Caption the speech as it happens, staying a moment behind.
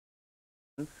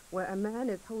where a man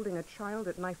is holding a child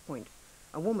at knife point.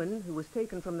 A woman who was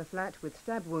taken from the flat with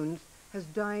stab wounds has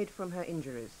died from her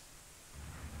injuries.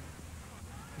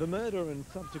 The murder and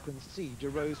subsequent siege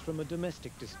arose from a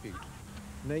domestic dispute.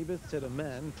 Neighbours said a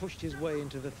man pushed his way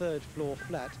into the third-floor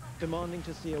flat, demanding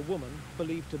to see a woman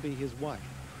believed to be his wife.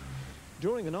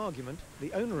 During an argument,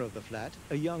 the owner of the flat,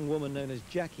 a young woman known as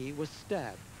Jackie, was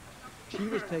stabbed. She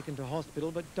was taken to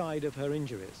hospital but died of her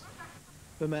injuries.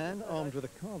 The man, armed with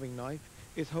a carving knife,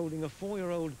 is holding a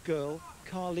 4-year-old girl,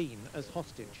 Carleen, as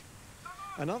hostage.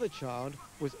 Another child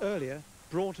was earlier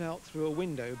brought out through a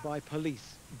window by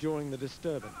police during the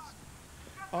disturbance.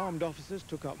 Armed officers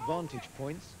took up vantage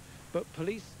points, but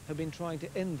police have been trying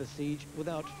to end the siege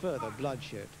without further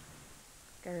bloodshed.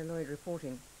 Gary Lloyd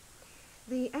reporting.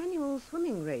 The annual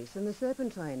swimming race in the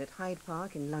Serpentine at Hyde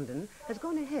Park in London has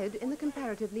gone ahead in the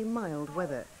comparatively mild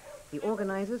weather. The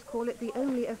organisers call it the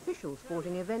only official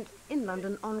sporting event in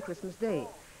London on Christmas Day.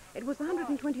 It was the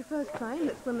 121st time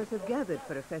that swimmers have gathered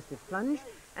for a festive plunge,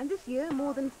 and this year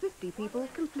more than 50 people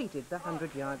completed the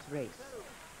 100 yards race.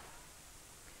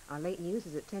 Our late news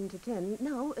is at 10 to 10.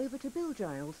 Now over to Bill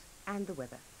Giles and the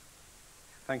weather.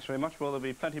 Thanks very much. Well, there'll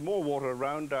be plenty more water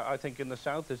around, I think, in the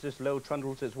south as this low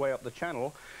trundles its way up the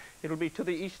channel. It'll be to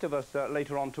the east of us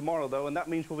later on tomorrow, though, and that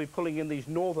means we'll be pulling in these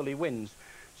northerly winds.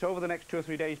 So over the next 2 or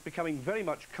 3 days, becoming very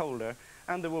much colder,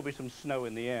 and there will be some snow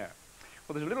in the air.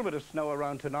 Well, there's a little bit of snow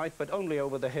around tonight, but only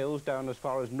over the hills down as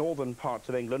far as northern parts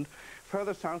of England.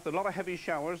 Further south, a lot of heavy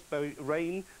showers, though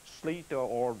rain, sleet,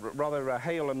 or rather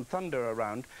hail and thunder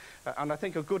around, and I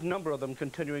think a good number of them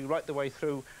continuing right the way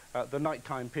through the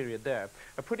nighttime period there.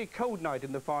 A pretty cold night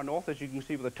in the far north, as you can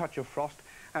see, with a touch of frost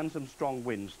and some strong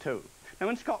winds too. Now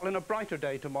in Scotland, a brighter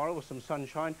day tomorrow with some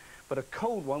sunshine, but a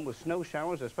cold one with snow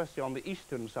showers, especially on the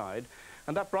eastern side.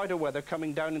 And that brighter weather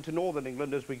coming down into northern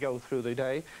England as we go through the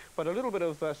day, but a little bit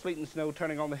of sleet and snow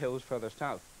turning on the hills further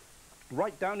south.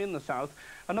 Right down in the south,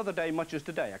 another day much as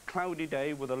today, a cloudy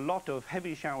day with a lot of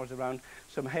heavy showers around,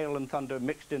 some hail and thunder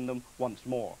mixed in them once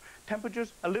more.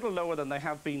 Temperatures a little lower than they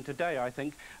have been today, I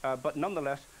think, but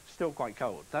nonetheless still quite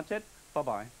cold. That's it.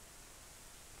 Bye-bye.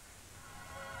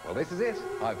 Well, this is it.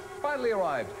 I've finally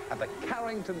arrived at the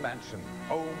Carrington Mansion,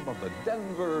 home of the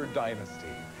Denver dynasty.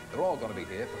 They're all going to be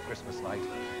here for Christmas night.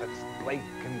 That's Blake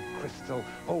and Crystal,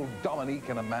 old Dominique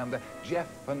and Amanda,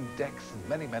 Jeff and Dex, and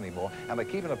many, many more. And they're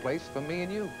keeping a place for me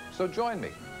and you. So join me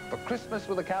for Christmas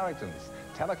with the Carringtons,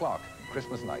 10 o'clock,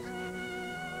 Christmas night.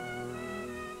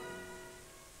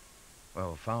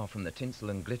 Well, far from the tinsel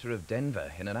and glitter of Denver,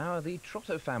 in an hour the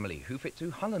Trotter family hoof it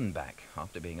to Hollenbach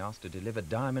after being asked to deliver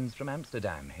diamonds from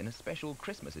Amsterdam in a special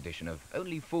Christmas edition of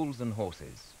Only Fools and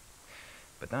Horses.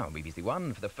 But now,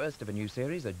 BBC1, for the first of a new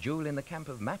series, A Jewel in the Camp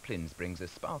of Maplins brings a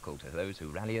sparkle to those who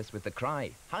rally us with the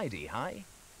cry, Heidi, hi!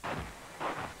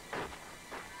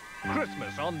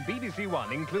 Christmas on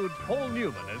BBC1 includes Paul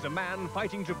Newman as a man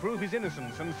fighting to prove his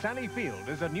innocence and Sally Field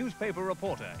as a newspaper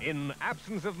reporter in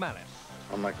Absence of Malice.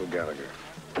 I'm Michael Gallagher.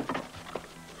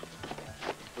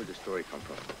 Where'd the story come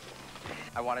from?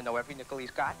 I want to know every nickel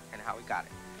he's got and how he got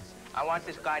it. I want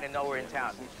this guy to know we're in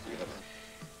town.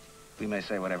 We may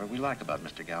say whatever we like about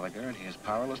Mr. Gallagher, and he is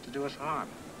powerless to do us harm.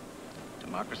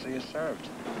 Democracy is served.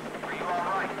 Are you all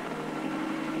right?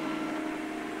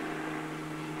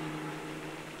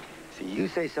 See, you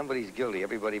say somebody's guilty,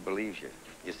 everybody believes you.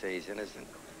 You say he's innocent,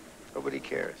 nobody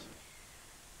cares.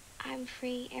 I'm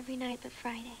free every night but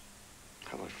Friday.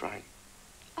 How about Friday?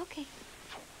 Okay.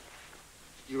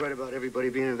 You write about everybody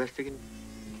being investigated?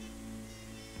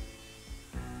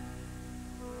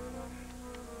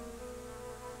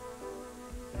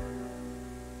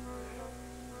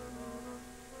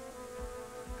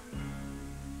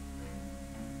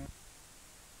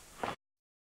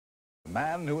 The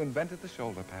man who invented the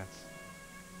shoulder pads.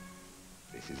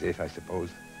 This is it, I suppose.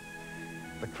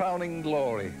 The crowning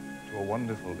glory to a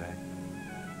wonderful day.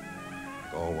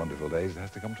 Like all wonderful days, it has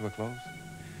to come to a close.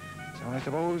 So I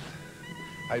suppose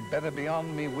I'd better be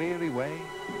on me weary way.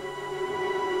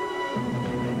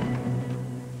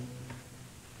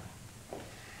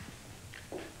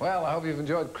 Well, I hope you've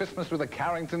enjoyed Christmas with the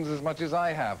Carringtons as much as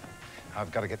I have. I've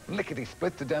got to get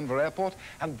lickety-split to Denver Airport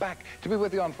and back to be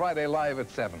with you on Friday live at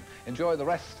 7. Enjoy the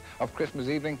rest of Christmas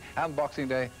evening and Boxing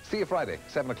Day. See you Friday,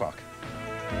 7 o'clock.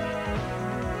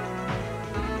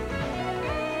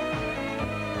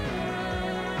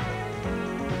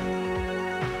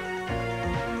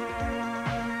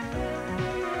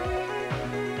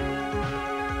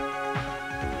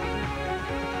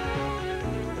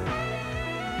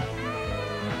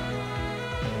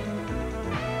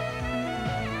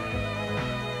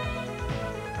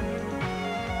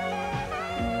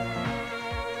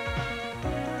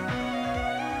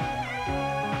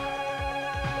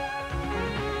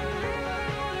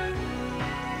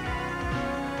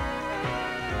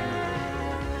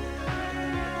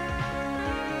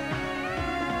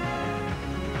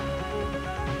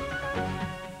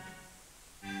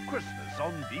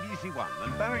 BBC One,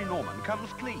 and Barry Norman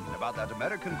comes clean about that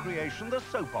American creation, the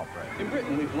soap opera. In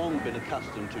Britain, we've long been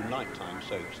accustomed to nighttime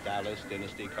soaps, Dallas,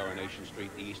 Dynasty, Coronation Street,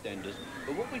 The EastEnders.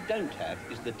 But what we don't have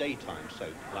is the daytime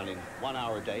soap, running 1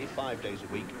 hour a day, 5 days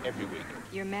a week, every week.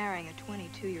 You're marrying a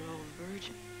 22-year-old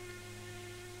virgin.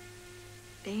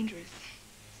 Dangerous.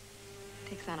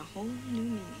 Takes on a whole new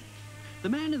meaning. The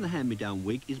man in the hand-me-down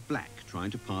wig is black,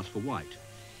 trying to pass for white.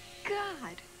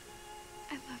 God,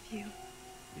 I love you.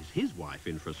 Is his wife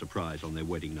in for a surprise on their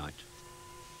wedding night?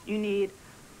 You need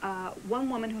one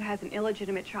woman who has an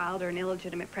illegitimate child or an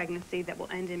illegitimate pregnancy that will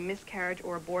end in miscarriage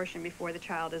or abortion before the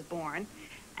child is born.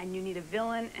 And you need a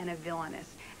villain and a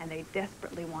villainess, and they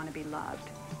desperately want to be loved.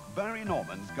 Barry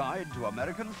Norman's Guide to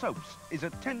American Soaps is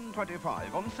at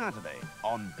 10:25 on Saturday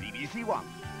on BBC One.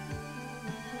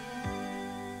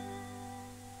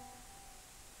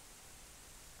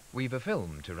 We've a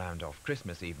film to round off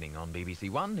Christmas evening on BBC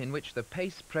One in which the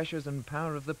pace, pressures and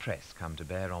power of the press come to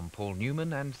bear on Paul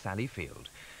Newman and Sally Field.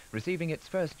 Receiving its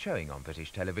first showing on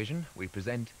British television, we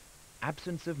present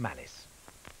Absence of Malice.